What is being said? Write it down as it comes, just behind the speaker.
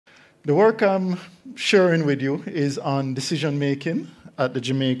The work I'm sharing with you is on decision making at the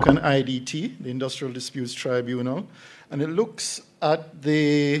Jamaican IDT, the Industrial Disputes Tribunal, and it looks at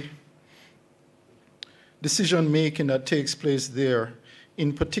the decision making that takes place there,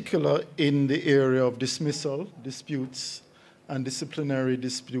 in particular in the area of dismissal disputes and disciplinary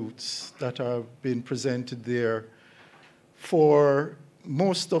disputes that have been presented there for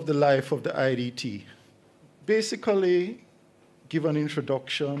most of the life of the IDT. Basically, give an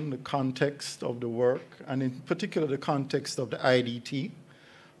introduction, the context of the work, and in particular the context of the IDT,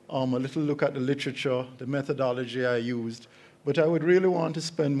 a little look at the literature, the methodology I used, but I would really want to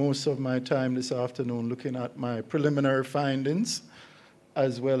spend most of my time this afternoon looking at my preliminary findings,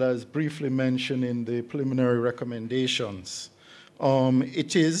 as well as briefly mentioning the preliminary recommendations.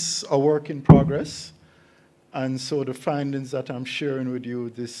 It is a work in progress, and so the findings that I'm sharing with you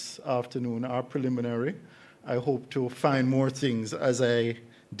this afternoon are preliminary. I hope to find more things as I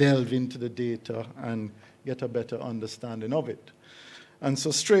delve into the data and get a better understanding of it. And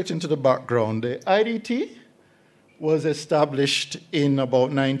so straight into the background, the IDT was established in about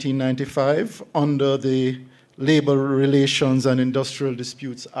 1995 under the Labor Relations and Industrial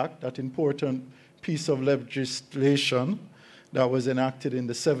Disputes Act, that important piece of legislation that was enacted in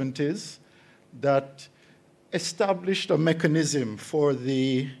the 70s that established a mechanism for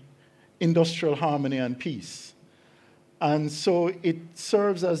the industrial harmony and peace. And so it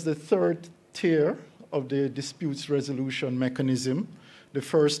serves as the third tier of the disputes resolution mechanism. The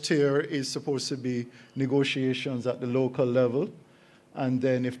first tier is supposed to be negotiations at the local level. And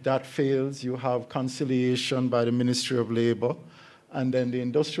then if that fails, you have conciliation by the Ministry of Labor. And then the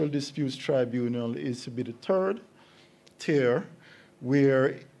Industrial Disputes Tribunal is to be the third tier,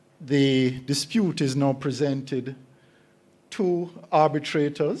 where the dispute is now presented to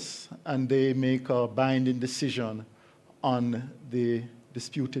arbitrators, and they make a binding decision on the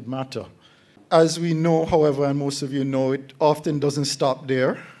disputed matter. As we know, however, and most of you know, it often doesn't stop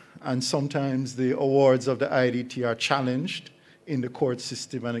there, and sometimes the awards of the IDT are challenged in the court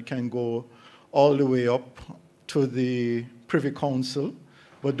system, and it can go all the way up to the Privy Council,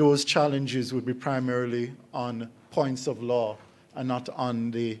 but those challenges would be primarily on points of law and not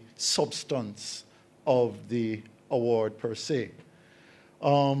on the substance of the award per se.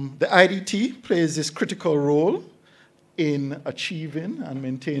 The IDT plays this critical role in achieving and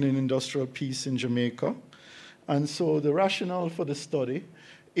maintaining industrial peace in Jamaica. And so the rationale for the study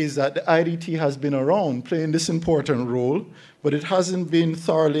is that the IDT has been around playing this important role, but it hasn't been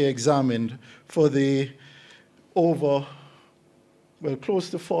thoroughly examined for the close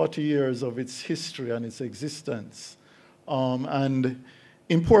to 40 years of its history and its existence. And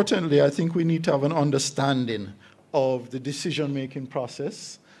importantly, I think we need to have an understanding of the decision-making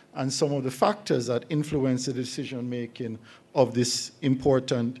process and some of the factors that influence the decision-making of this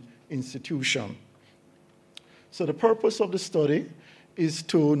important institution. So the purpose of the study is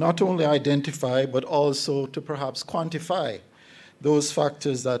to not only identify, but also to perhaps quantify those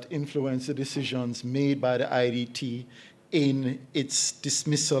factors that influence the decisions made by the IDT in its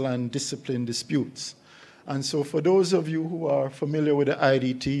dismissal and discipline disputes. And so for those of you who are familiar with the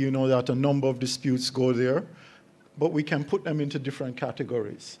IDT, you know that a number of disputes go there, but we can put them into different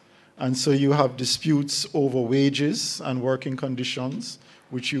categories. And so you have disputes over wages and working conditions,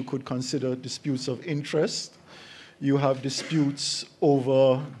 which you could consider disputes of interest. You have disputes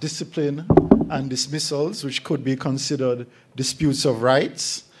over discipline and dismissals, which could be considered disputes of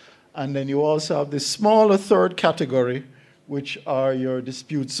rights. And then you also have this smaller third category, which are your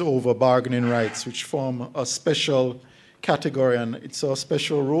disputes over bargaining rights, which form a special category, and it's a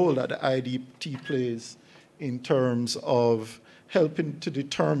special role that the IDT plays in terms of helping to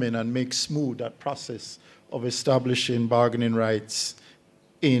determine and make smooth that process of establishing bargaining rights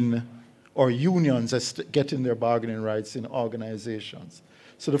in, or unions as getting their bargaining rights in organizations.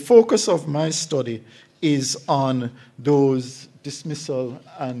 So the focus of my study is on those dismissal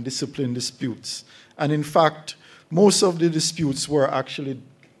and discipline disputes. And in fact, most of the disputes were actually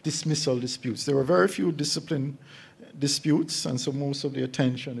dismissal disputes. There were very few discipline disputes, and so most of the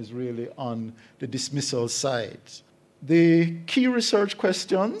attention is really on the dismissal side. The key research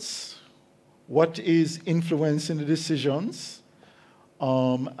questions: what is influencing the decisions?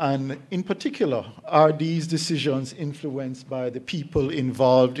 And in particular, are these decisions influenced by the people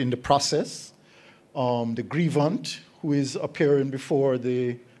involved in the process? The grievant, who is appearing before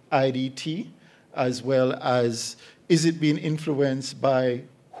the IDT, as well as is it being influenced by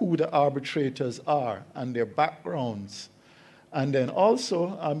who the arbitrators are and their backgrounds? And then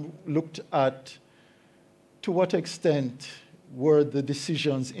also looked at to what extent were the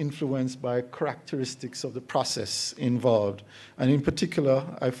decisions influenced by characteristics of the process involved? And in particular,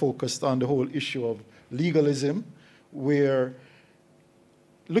 I focused on the whole issue of legalism, where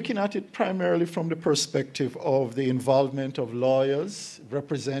looking at it primarily from the perspective of the involvement of lawyers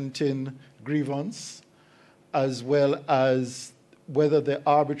representing grievance, as well as whether the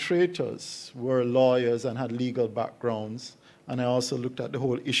arbitrators were lawyers and had legal backgrounds. And I also looked at the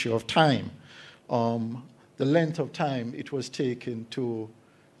whole issue of time. The length of time it was taken to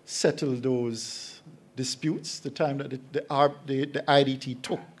settle those disputes, the time that the IDT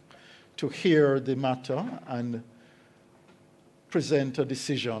took to hear the matter and present a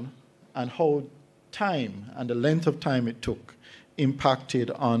decision, and how time and the length of time it took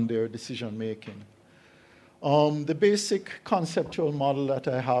impacted on their decision making. The basic conceptual model that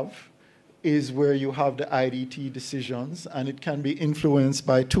I have is where you have the IDT decisions, and it can be influenced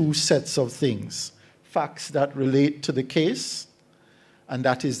by two sets of things: facts that relate to the case, and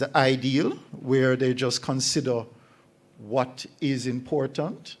that is the ideal, where they just consider what is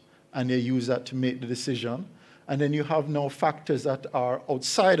important and they use that to make the decision. And then you have now factors that are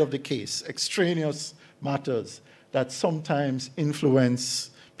outside of the case, extraneous matters that sometimes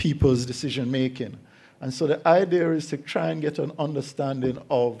influence people's decision making. And so the idea is to try and get an understanding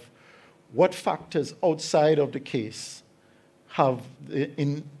of what factors outside of the case have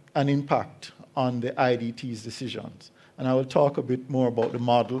an impact on the IDT's decisions. And I will talk a bit more about the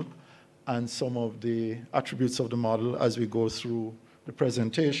model and some of the attributes of the model as we go through the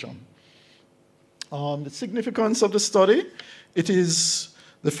presentation. The significance of the study: it is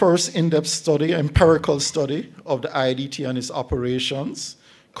the first in-depth study, empirical study of the IDT and its operations,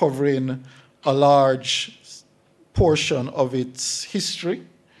 covering a large portion of its history.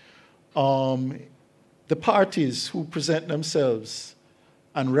 The parties who present themselves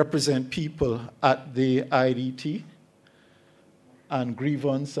and represent people at the IDT and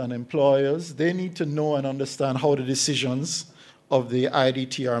grievance and employers, they need to know and understand how the decisions of the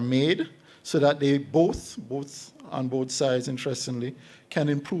IDT are made, so that they both on both sides, interestingly, can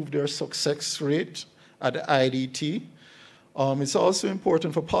improve their success rate at the IDT. It's also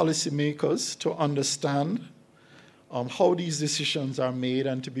important for policymakers to understand how these decisions are made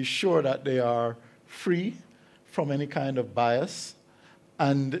and to be sure that they are free from any kind of bias,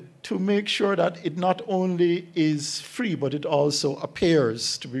 and to make sure that it not only is free, but it also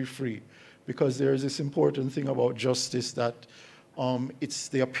appears to be free. Because there is this important thing about justice that it's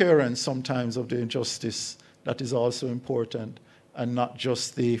the appearance sometimes of the injustice that is also important, and not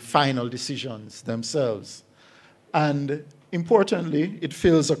just the final decisions themselves. And importantly, it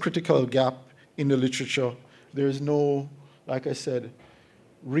fills a critical gap in the literature. There is no, like I said,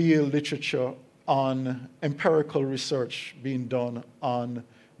 real literature on empirical research being done on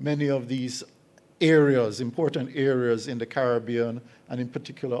many of these areas, important areas in the Caribbean, and in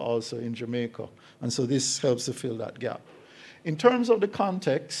particular also in Jamaica. And so this helps to fill that gap. In terms of the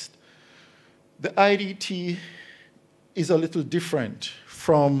context, the IDT is a little different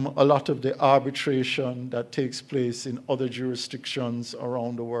from a lot of the arbitration that takes place in other jurisdictions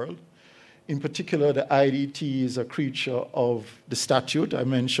around the world. In particular, the IDT is a creature of the statute. I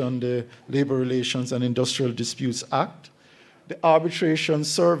mentioned the Labor Relations and Industrial Disputes Act. The arbitration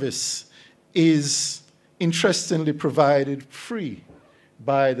service is interestingly provided free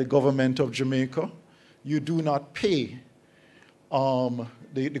by the government of Jamaica. You do not pay.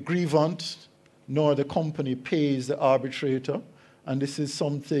 The grievant nor the company pays the arbitrator, and this is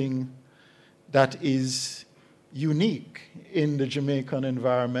something that is unique in the Jamaican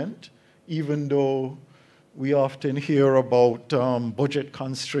environment, even though we often hear about budget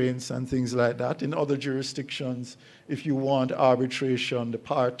constraints and things like that. In other jurisdictions, if you want arbitration, the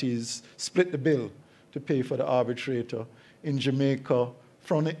parties split the bill to pay for the arbitrator. In Jamaica,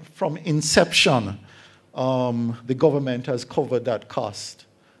 from inception, the government has covered that cost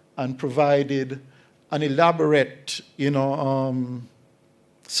and provided an elaborate,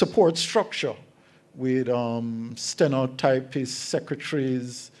 support structure with stenotypists,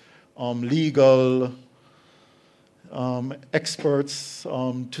 secretaries, legal experts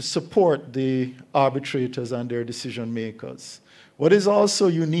to support the arbitrators and their decision makers. What is also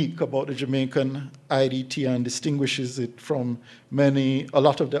unique about the Jamaican IDT and distinguishes it from a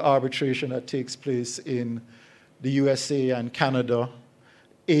lot of the arbitration that takes place in the USA and Canada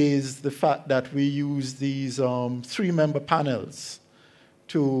is the fact that we use these three-member panels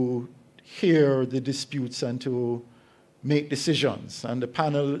to hear the disputes and to make decisions. And the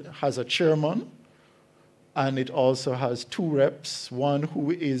panel has a chairman, and it also has two reps, one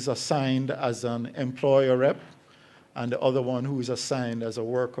who is assigned as an employer rep, and the other one who is assigned as a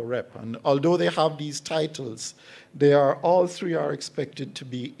worker rep. And although they have these titles, they are, all three are expected to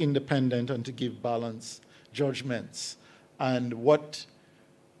be independent and to give balanced judgments. And what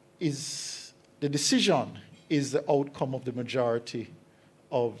is the decision is the outcome of the majority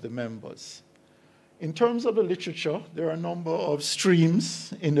of the members. In terms of the literature, there are a number of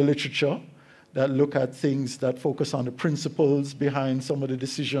streams in the literature that look at things that focus on the principles behind some of the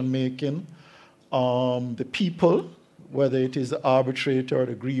decision making, the people, whether it is the arbitrator,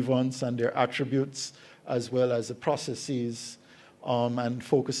 the grievance, and their attributes, as well as the processes, and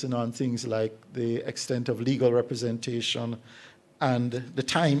focusing on things like the extent of legal representation and the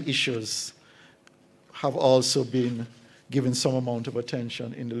time issues have also been given some amount of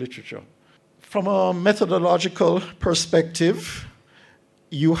attention in the literature. From a methodological perspective,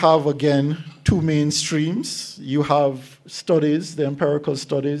 you have, again, two main streams. You have studies, the empirical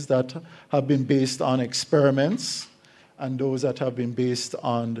studies that have been based on experiments, and those that have been based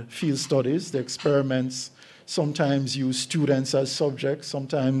on field studies. The experiments sometimes use students as subjects,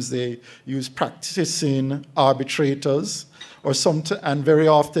 sometimes they use practicing arbitrators, and very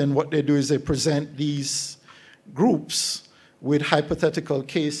often what they do is they present these groups with hypothetical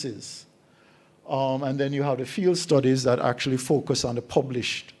cases. And then you have the field studies that actually focus on the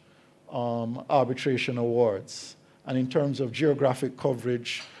published arbitration awards. And in terms of geographic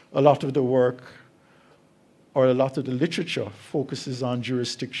coverage, a lot of the work or a lot of the literature focuses on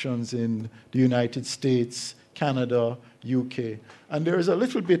jurisdictions in the United States, Canada, UK. And there is a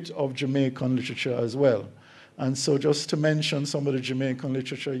little bit of Jamaican literature as well. And so just to mention some of the Jamaican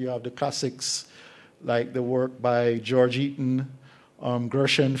literature, you have the classics like the work by George Eaton,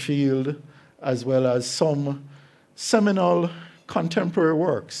 Gershon Field, as well as some seminal contemporary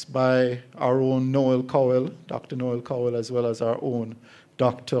works by our own Noel Cowell, Dr. Noel Cowell, as well as our own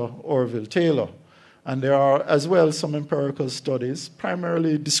Dr. Orville Taylor. And there are as well some empirical studies,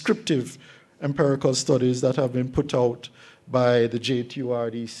 primarily descriptive empirical studies that have been put out by the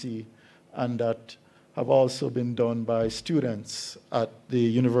JTURDC and that have also been done by students at the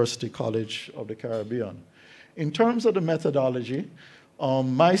University College of the Caribbean. In terms of the methodology,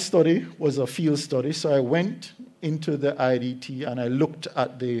 my study was a field study, so I went into the IDT and I looked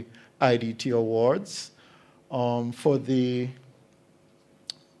at the IDT awards for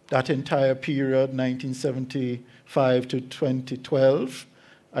that entire period, 1975 to 2012.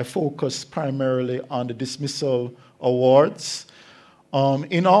 I focused primarily on the dismissal awards.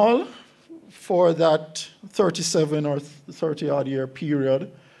 In all, for that 37 or 30-odd year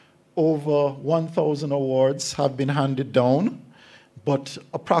period, over 1,000 awards have been handed down, but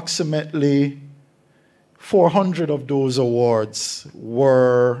approximately 400 of those awards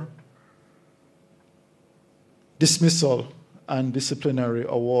were dismissal and disciplinary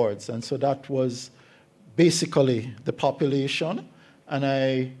awards. And so that was basically the population. And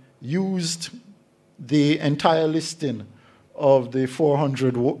I used the entire listing of the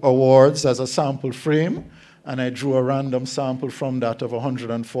 400 awards as a sample frame, and I drew a random sample from that of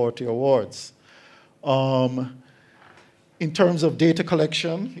 140 awards. In terms of data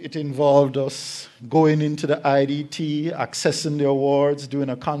collection, it involved us going into the IDT, accessing the awards, doing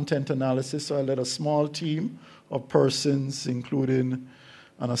a content analysis. So I led a small team of persons, including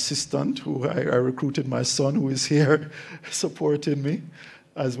an assistant who I recruited my son, who is here supporting me,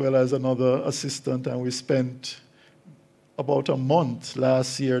 as well as another assistant, and we spent about a month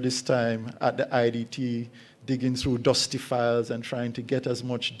last year this time at the IDT digging through dusty files and trying to get as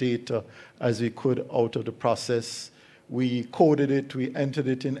much data as we could out of the process. We coded it, we entered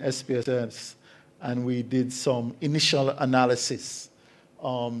it in SPSS, and we did some initial analysis.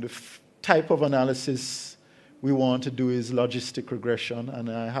 The type of analysis we want to do is logistic regression, and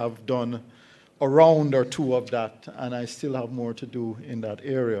I have done a round or two of that, and I still have more to do in that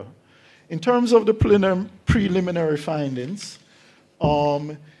area. In terms of the preliminary findings,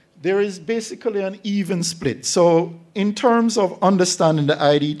 there is basically an even split. So in terms of understanding the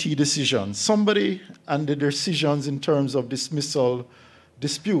IDT decisions, somebody and the decisions in terms of dismissal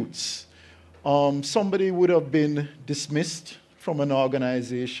disputes, somebody would have been dismissed from an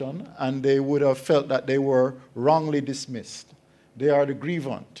organization and they would have felt that they were wrongly dismissed. They are the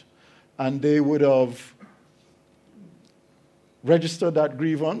grievant, and they would have registered that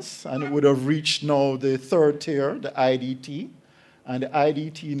grievance, and it would have reached now the third tier, the IDT, and the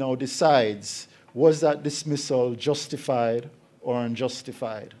IDT now decides, was that dismissal justified or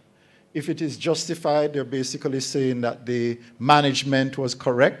unjustified? If it is justified, they're basically saying that the management was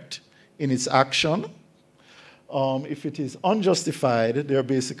correct in its action. If it is unjustified, they're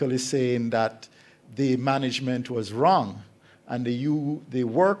basically saying that the management was wrong, and the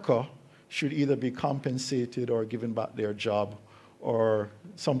worker should either be compensated or given back their job, or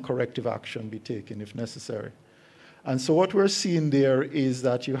some corrective action be taken if necessary. And so what we're seeing there is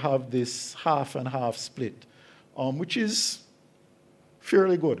that you have this half and half split, which is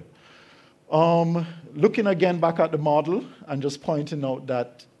fairly good. Looking again back at the model and just pointing out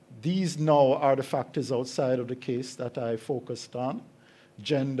that these now are the factors outside of the case that I focused on: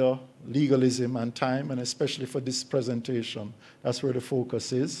 gender, legalism, and time, and especially for this presentation, that's where the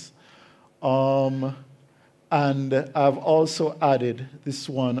focus is. And I've also added this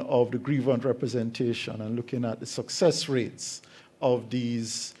one of the grievant representation and looking at the success rates of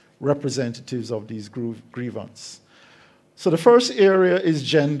these representatives of these grievants. So the first area is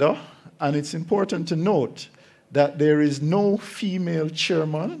gender, and it's important to note that there is no female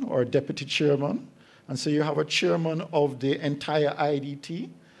chairman or deputy chairman. And so you have a chairman of the entire IDT,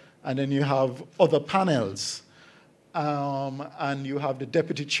 and then you have other panels, and you have the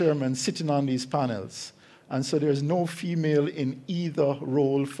deputy chairman sitting on these panels. And so there's no female in either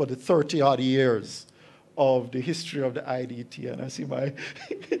role for the 30-odd years of the history of the IDT. And I see my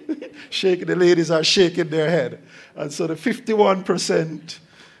the ladies are shaking their head. And so the 51%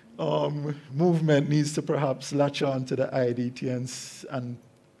 movement needs to perhaps latch on to the IDT and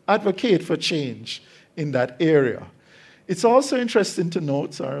advocate for change in that area. It's also interesting to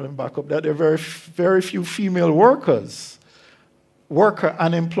note, sorry, let me back up, that there are very few female worker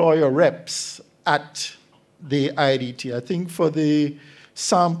and employer reps at the IDT. I think for the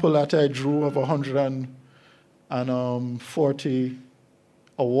sample that I drew of 140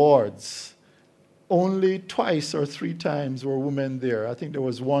 awards, only twice or three times were women there. I think there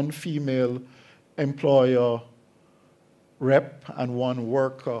was one female employer rep and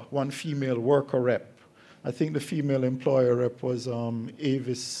one female worker rep. I think the female employer rep was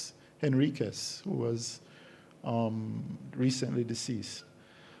Avis Henriquez, who was recently deceased.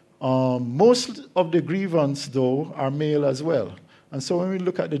 Most of the grievants, though, are male as well. And so when we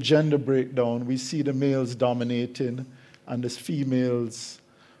look at the gender breakdown, we see the males dominating and the females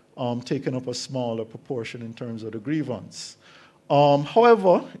taking up a smaller proportion in terms of the grievance.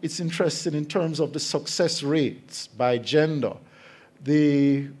 However, it's interesting in terms of the success rates by gender.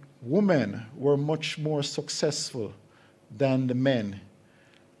 The women were much more successful than the men.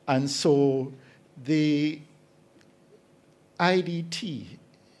 And so the IDT,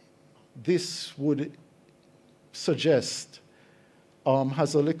 this would suggest,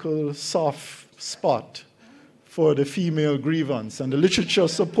 has a little soft spot for the female grievance. And the literature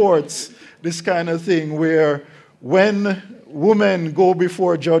supports this kind of thing where when women go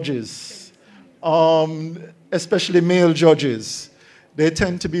before judges, especially male judges, they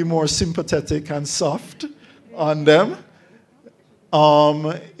tend to be more sympathetic and soft on them.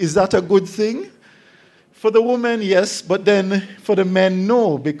 Is that a good thing? For the women, yes, but then for the men,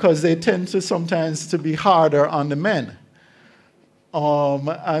 no, because they tend to sometimes to be harder on the men.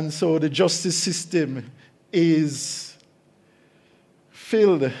 And so the justice system is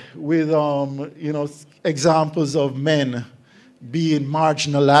filled with examples of men being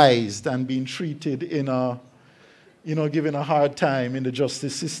marginalized and being treated in a, given a hard time in the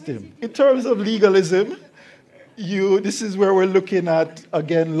justice system. In terms of legalism, this is where we're looking at,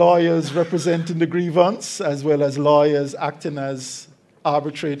 again, lawyers representing the grievance, as well as lawyers acting as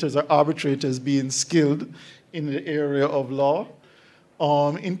arbitrators or arbitrators being skilled in the area of law.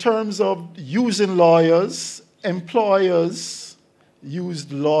 In terms of using lawyers, employers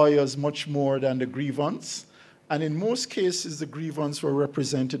used lawyers much more than the grievance. And in most cases, the grievance were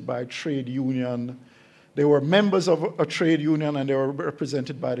represented by a trade union. They were members of a trade union, and they were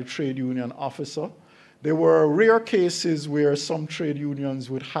represented by the trade union officer. There were rare cases where some trade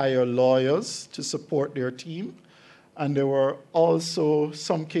unions would hire lawyers to support their team. And there were also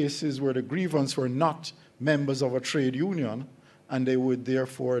some cases where the grievance were not members of a trade union, and they would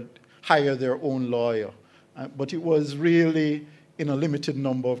therefore hire their own lawyer. But it was really in a limited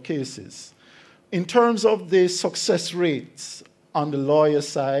number of cases. In terms of the success rates on the lawyer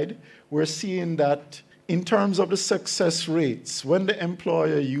side, we're seeing that in terms of the success rates, when the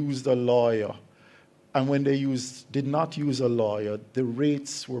employer used a lawyer and when they did not use a lawyer, the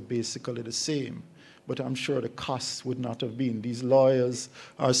rates were basically the same. But I'm sure the costs would not have been. These lawyers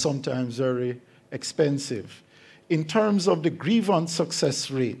are sometimes very expensive. In terms of the grievance success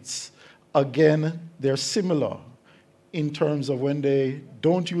rates, again, they're similar in terms of when they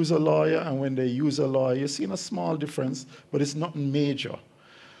don't use a lawyer and when they use a lawyer. You're seeing a small difference, but it's nothing major.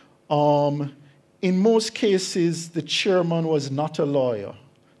 In most cases, the chairman was not a lawyer.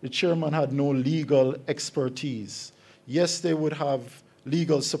 The chairman had no legal expertise. Yes, they would have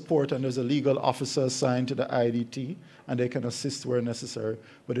legal support, and there's a legal officer assigned to the IDT, and they can assist where necessary.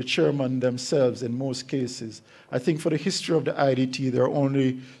 But the chairman themselves, in most cases, I think for the history of the IDT, there are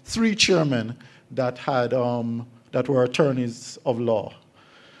only 3 chairmen that had that were attorneys of law.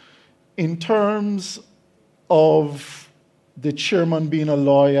 In terms of the chairman being a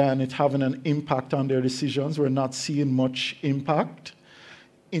lawyer and it having an impact on their decisions, we're not seeing much impact.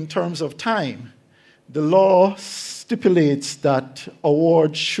 In terms of time, the law stipulates that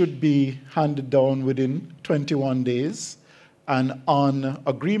awards should be handed down within 21 days, and on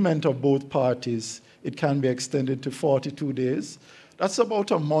agreement of both parties, it can be extended to 42 days. That's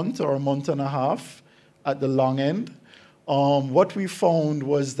about a month or a month and a half at the long end. What we found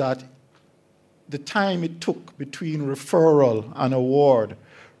was that the time it took between referral and award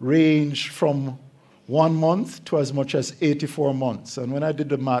ranged from 1 month to as much as 84 months. And when I did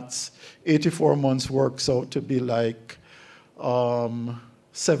the maths, 84 months works out to be like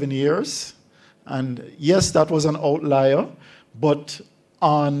 7 years. And yes, that was an outlier, but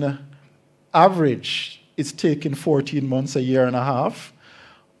on average, it's taken 14 months, a year and a half.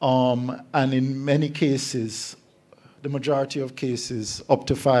 And in many cases, the majority of cases, up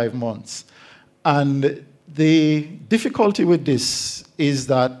to 5 months. And the difficulty with this is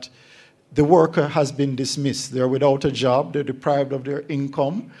that the worker has been dismissed. They're without a job, they're deprived of their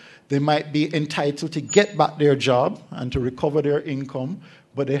income. They might be entitled to get back their job and to recover their income,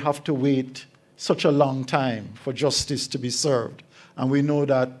 but they have to wait such a long time for justice to be served. And we know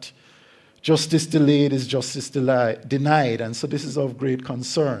that justice delayed is justice denied, and so this is of great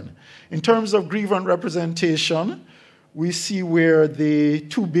concern. In terms of grievant representation, we see where the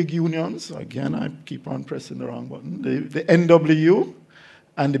 2 big unions, again, I keep on pressing the wrong button, the NWU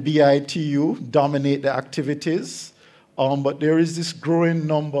and the BITU dominate the activities, but there is this growing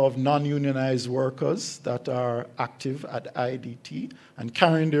number of non-unionized workers that are active at IDT and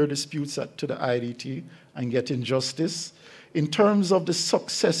carrying their disputes to the IDT and getting justice. In terms of the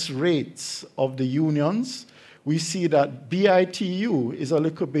success rates of the unions, we see that BITU is a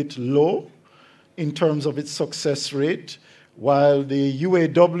little bit low in terms of its success rate, while the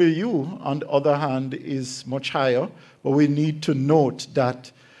UAW, on the other hand, is much higher. But we need to note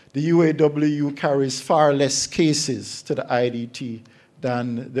that the UAW carries far less cases to the IDT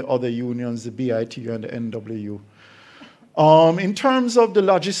than the other unions, the BITU and the NWU. In terms of the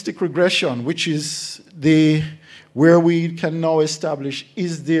logistic regression, which is where we can now establish,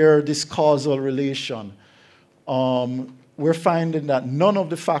 is there this causal relation? We're finding that none of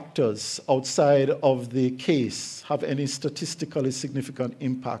the factors outside of the case have any statistically significant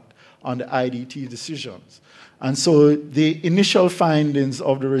impact on the IDT decisions. And so the initial findings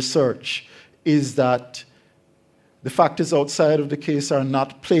of the research is that the factors outside of the case are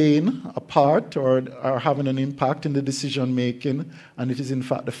not playing a part or are having an impact in the decision making, and it is in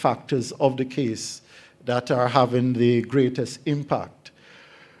fact the factors of the case that are having the greatest impact.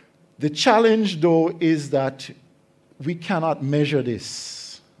 The challenge, though, is that we cannot measure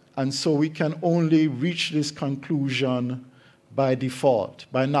this, and so we can only reach this conclusion by default.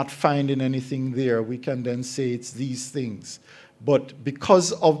 By not finding anything there, we can then say it's these things. But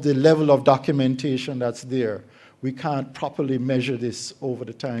because of the level of documentation that's there, we can't properly measure this over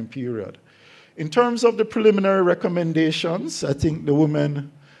the time period. In terms of the preliminary recommendations, I think the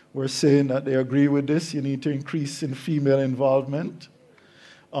women were saying that they agree with this. You need to increase in female involvement,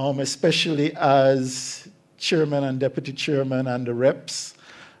 especially as chairman and deputy chairman and the reps.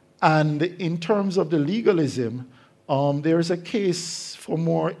 And in terms of the legalism, there is a case for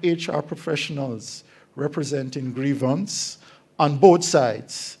more HR professionals representing grievance on both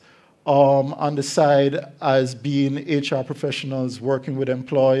sides. On the side as being HR professionals working with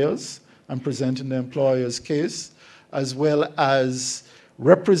employers and presenting the employer's case, as well as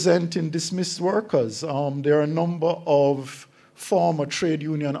representing dismissed workers. There are a number of former trade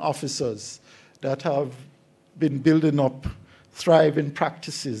union officers that have been building up thriving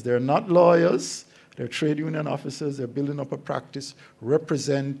practices. They're not lawyers, they're trade union officers. They're building up a practice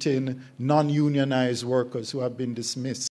representing non-unionized workers who have been dismissed.